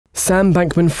Sam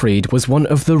Bankman-Fried was one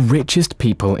of the richest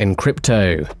people in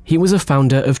crypto. He was a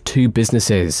founder of two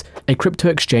businesses, a crypto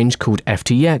exchange called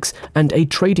FTX and a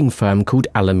trading firm called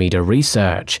Alameda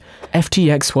Research.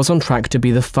 FTX was on track to be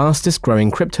the fastest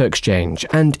growing crypto exchange,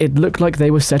 and it looked like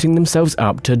they were setting themselves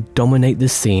up to dominate the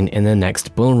scene in the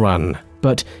next bull run.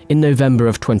 But in November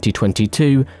of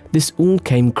 2022, this all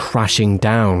came crashing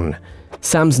down.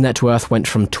 Sam's net worth went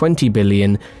from $20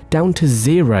 billion down to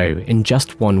zero in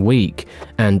just 1 week,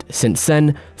 and since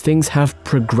then, things have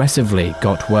progressively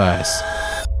got worse.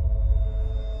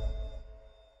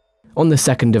 On the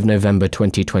 2nd of November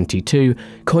 2022,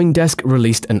 CoinDesk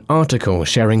released an article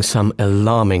sharing some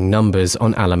alarming numbers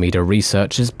on Alameda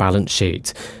Research's balance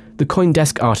sheet. The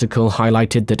CoinDesk article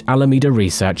highlighted that Alameda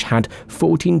Research had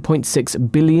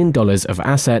 $14.6 billion of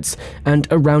assets, and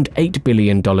around $8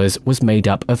 billion was made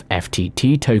up of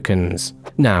FTT tokens.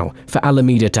 Now, for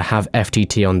Alameda to have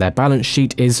FTT on their balance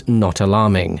sheet is not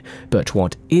alarming, but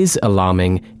what is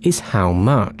alarming is how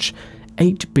much.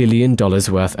 $8 billion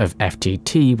worth of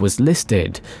FTT was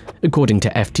listed. According to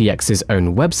FTX's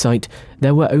own website,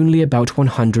 there were only about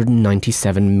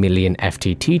 197 million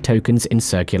FTT tokens in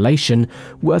circulation,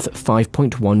 worth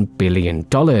 $5.1 billion.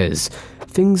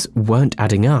 Things weren't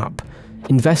adding up.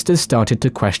 Investors started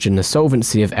to question the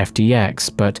solvency of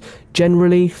FTX, but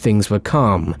generally things were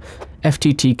calm.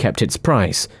 FTT kept its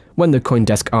price. When the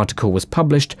CoinDesk article was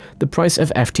published, the price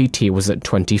of FTT was at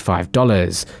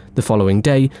 $25. The following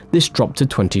day, this dropped to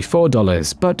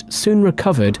 $24, but soon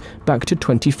recovered back to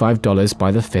 $25 by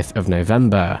the 5th of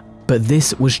November. But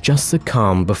this was just the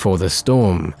calm before the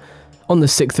storm. On the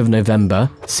 6th of November,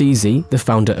 CZ, the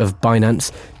founder of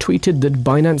Binance, tweeted that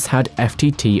Binance had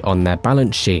FTT on their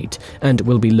balance sheet and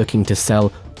will be looking to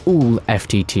sell all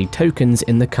FTT tokens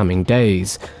in the coming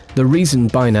days. The reason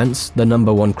Binance, the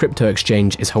 #1 crypto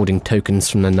exchange, is holding tokens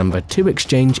from the #2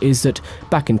 exchange is that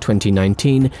back in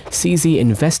 2019, CZ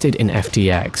invested in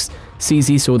FTX.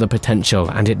 CZ saw the potential,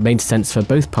 and it made sense for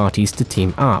both parties to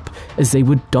team up, as they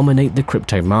would dominate the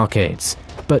crypto markets.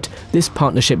 But this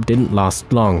partnership didn't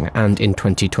last long, and in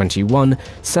 2021,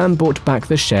 Sam bought back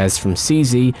the shares from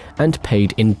CZ and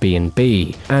paid in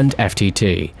BNB and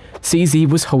FTT. CZ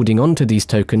was holding on to these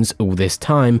tokens all this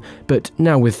time, but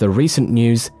now with the recent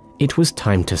news, it was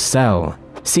time to sell.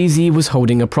 CZ was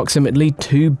holding approximately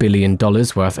 $2 billion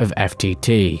worth of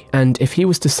FTT, and if he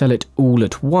was to sell it all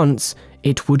at once,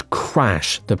 it would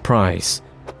crash the price.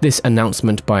 This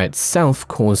announcement by itself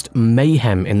caused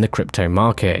mayhem in the crypto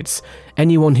markets.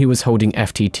 Anyone who was holding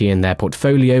FTT in their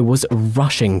portfolio was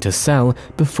rushing to sell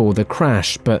before the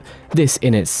crash, but this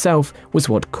in itself was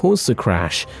what caused the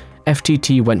crash.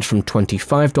 FTT went from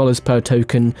 $25 per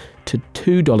token to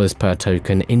 $2 per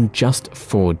token in just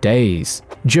 4 days.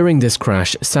 During this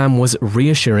crash, Sam was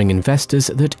reassuring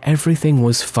investors that everything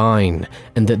was fine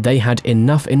and that they had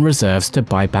enough in reserves to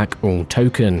buy back all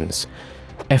tokens.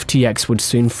 FTX would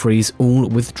soon freeze all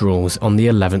withdrawals on the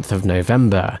 11th of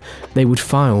November. They would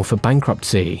file for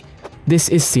bankruptcy. This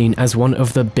is seen as one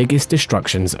of the biggest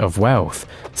destructions of wealth.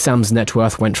 Sam's net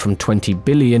worth went from $20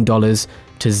 billion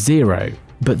to zero.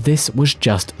 But this was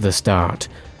just the start.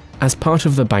 As part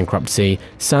of the bankruptcy,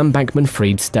 Sam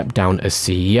Bankman-Fried stepped down as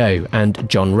CEO and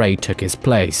John Ray took his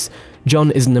place. John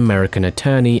is an American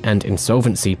attorney and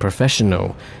insolvency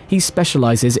professional. He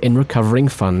specializes in recovering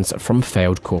funds from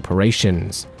failed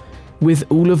corporations. With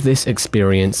all of this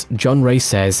experience, John Ray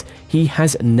says he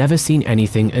has never seen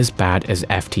anything as bad as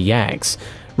FTX.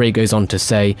 Ray goes on to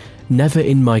say, "Never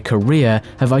in my career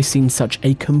have I seen such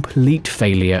a complete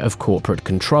failure of corporate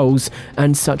controls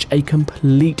and such a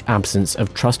complete absence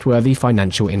of trustworthy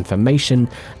financial information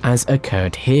as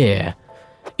occurred here."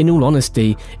 In all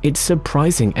honesty, it's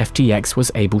surprising FTX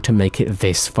was able to make it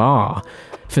this far.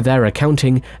 For their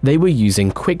accounting, they were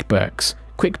using QuickBooks.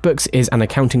 QuickBooks is an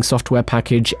accounting software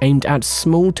package aimed at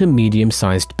small to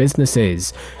medium-sized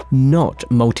businesses, not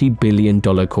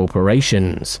multi-billion-dollar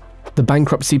corporations. The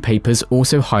bankruptcy papers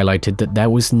also highlighted that there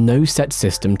was no set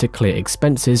system to clear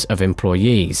expenses of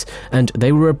employees, and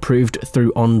they were approved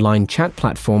through online chat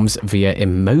platforms via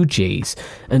emojis,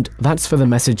 and that's for the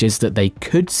messages that they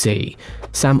could see.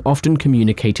 Sam often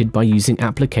communicated by using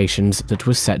applications that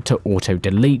were set to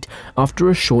auto-delete after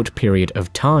a short period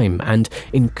of time, and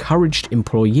encouraged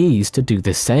employees to do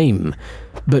the same.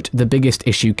 But the biggest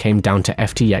issue came down to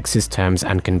FTX's terms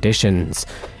and conditions.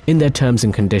 In their terms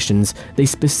and conditions, they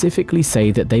specifically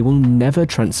say that they will never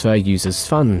transfer users'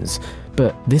 funds,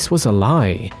 but this was a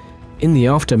lie. In the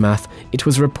aftermath, it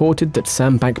was reported that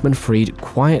Sam Bankman-Fried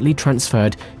quietly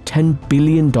transferred $10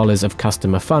 billion of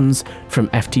customer funds from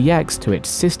FTX to its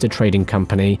sister trading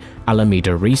company,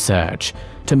 Alameda Research.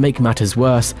 To make matters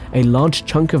worse, a large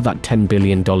chunk of that $10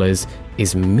 billion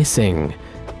is missing.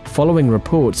 Following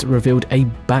reports revealed a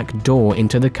backdoor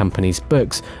into the company's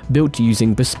books built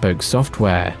using bespoke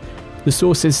software. The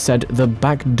sources said the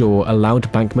backdoor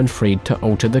allowed Bankman-Fried to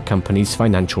alter the company's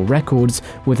financial records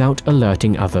without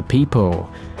alerting other people.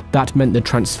 That meant the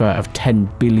transfer of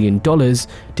 $10 billion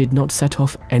did not set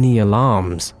off any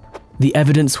alarms. The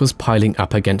evidence was piling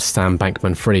up against Sam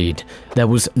Bankman-Fried. There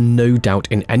was no doubt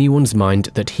in anyone's mind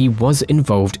that he was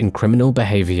involved in criminal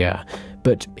behavior,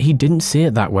 but he didn't see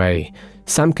it that way.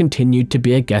 Sam continued to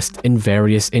be a guest in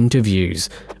various interviews.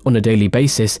 On a daily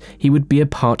basis, he would be a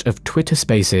part of Twitter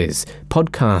Spaces,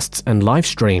 podcasts, and live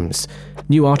streams.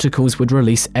 New articles would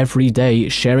release every day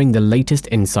sharing the latest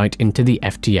insight into the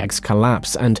FTX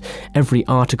collapse, and every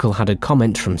article had a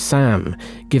comment from Sam,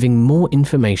 giving more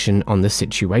information on the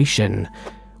situation.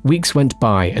 Weeks went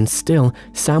by and still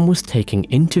Sam was taking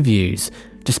interviews.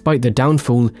 Despite the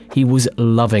downfall, he was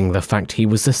loving the fact he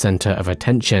was the center of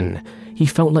attention. He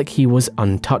felt like he was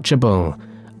untouchable.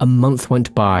 A month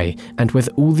went by, and with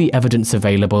all the evidence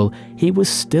available, he was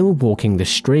still walking the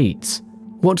streets.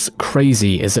 What's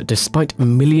crazy is that despite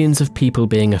millions of people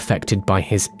being affected by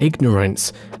his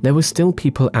ignorance, there were still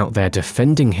people out there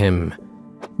defending him.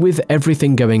 With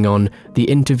everything going on, the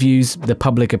interviews, the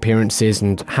public appearances,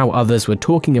 and how others were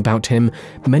talking about him,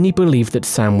 many believed that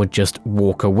Sam would just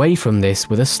walk away from this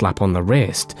with a slap on the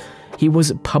wrist. He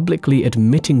was publicly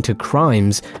admitting to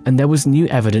crimes, and there was new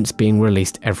evidence being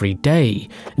released every day,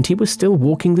 and he was still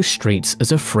walking the streets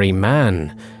as a free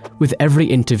man. With every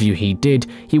interview he did,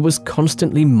 he was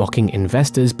constantly mocking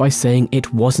investors by saying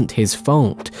it wasn't his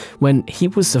fault, when he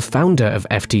was the founder of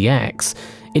FTX.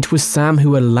 It was Sam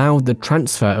who allowed the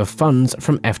transfer of funds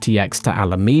from FTX to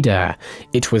Alameda.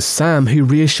 It was Sam who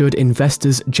reassured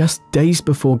investors just days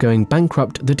before going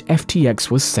bankrupt that FTX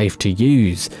was safe to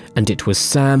use. And it was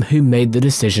Sam who made the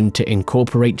decision to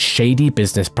incorporate shady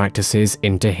business practices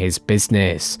into his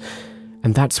business.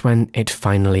 And that's when it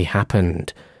finally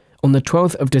happened. On the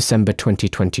 12th of December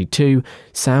 2022,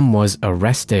 Sam was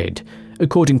arrested.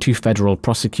 According to federal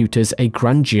prosecutors, a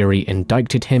grand jury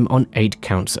indicted him on 8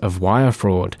 counts of wire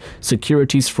fraud,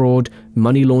 securities fraud,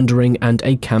 money laundering, and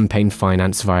a campaign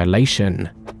finance violation.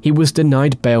 He was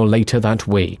denied bail later that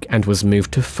week and was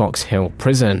moved to Fox Hill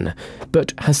Prison,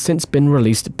 but has since been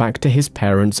released back to his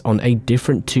parents on a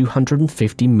different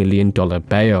 $250 million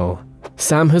bail.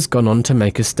 Sam has gone on to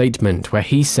make a statement where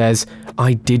he says,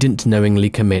 "I didn't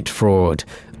knowingly commit fraud.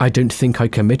 I don't think I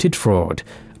committed fraud.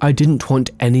 I didn't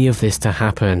want any of this to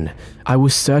happen. I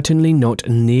was certainly not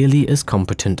nearly as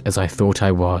competent as I thought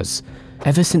I was."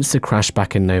 Ever since the crash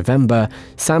back in November,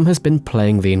 Sam has been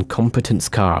playing the incompetence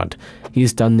card. He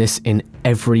has done this in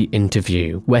every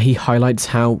interview, where he highlights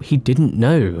how he didn't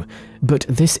know. But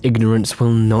this ignorance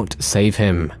will not save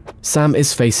him. Sam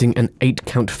is facing an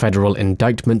 8-count federal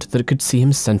indictment that could see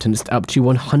him sentenced up to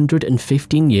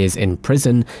 115 years in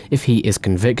prison if he is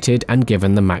convicted and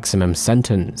given the maximum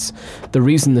sentence. The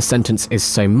reason the sentence is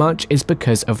so much is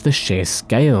because of the sheer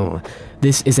scale.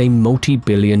 This is a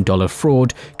multi-billion-dollar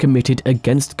fraud committed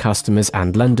against customers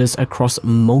and lenders across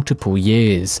multiple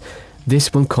years.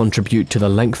 This will contribute to the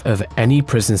length of any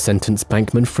prison sentence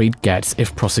Bankman-Fried gets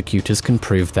if prosecutors can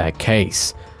prove their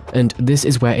case. And this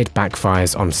is where it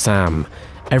backfires on Sam.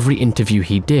 Every interview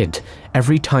he did,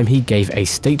 every time he gave a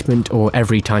statement, or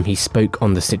every time he spoke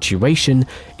on the situation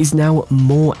is now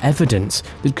more evidence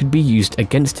that could be used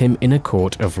against him in a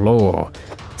court of law.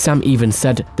 Sam even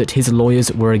said that his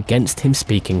lawyers were against him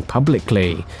speaking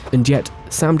publicly, and yet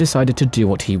Sam decided to do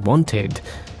what he wanted,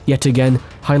 yet again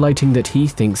highlighting that he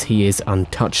thinks he is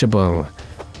untouchable.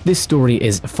 This story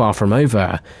is far from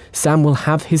over. Sam will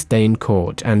have his day in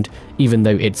court, and even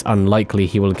though it's unlikely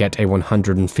he will get a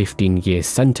 115-year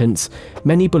sentence,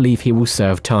 many believe he will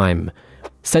serve time.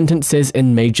 Sentences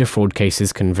in major fraud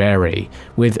cases can vary,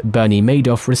 with Bernie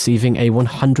Madoff receiving a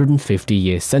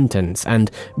 150-year sentence and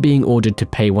being ordered to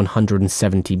pay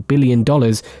 $170 billion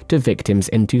to victims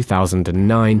in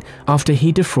 2009 after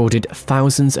he defrauded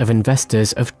thousands of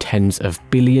investors of tens of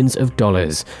billions of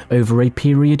dollars over a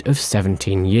period of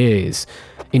 17 years.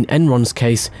 In Enron's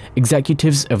case,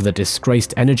 executives of the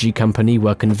disgraced energy company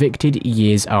were convicted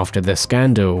years after the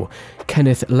scandal.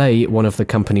 Kenneth Lay, one of the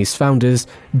company's founders,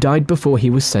 died before he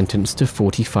was sentenced to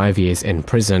 45 years in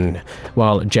prison,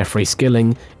 while Jeffrey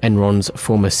Skilling, Enron's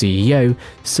former CEO,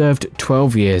 served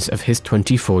 12 years of his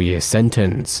 24-year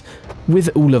sentence. With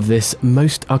all of this,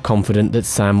 most are confident that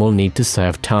Sam will need to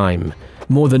serve time.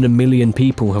 More than 1 million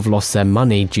people have lost their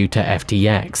money due to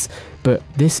FTX, but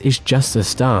this is just the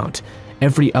start.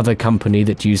 Every other company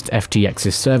that used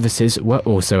FTX's services were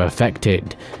also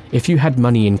affected. If you had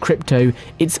money in crypto,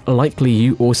 it's likely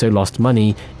you also lost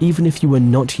money even if you were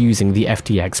not using the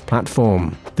FTX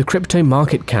platform. The crypto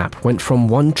market cap went from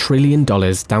 $1 trillion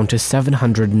down to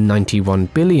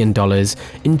 $791 billion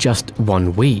in just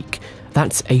 1 week.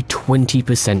 That's a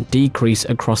 20% decrease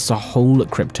across the whole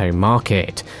crypto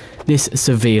market. This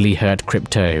severely hurt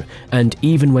crypto, and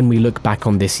even when we look back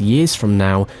on this years from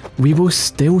now, we will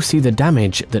still see the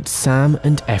damage that Sam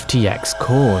and FTX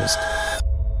caused.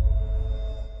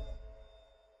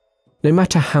 No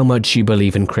matter how much you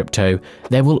believe in crypto,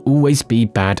 there will always be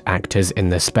bad actors in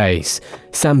the space.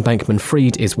 Sam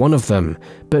Bankman-Fried is one of them,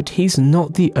 but he's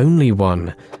not the only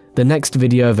one. The next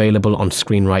video available on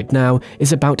screen right now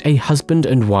is about a husband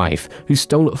and wife who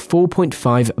stole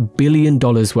 $4.5 billion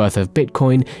worth of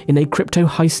Bitcoin in a crypto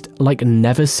heist like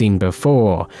never seen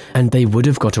before, and they would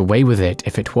have got away with it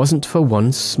if it wasn't for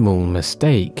one small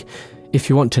mistake. If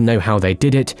you want to know how they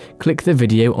did it, click the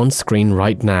video on screen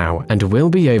right now, and we'll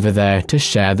be over there to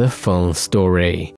share the full story.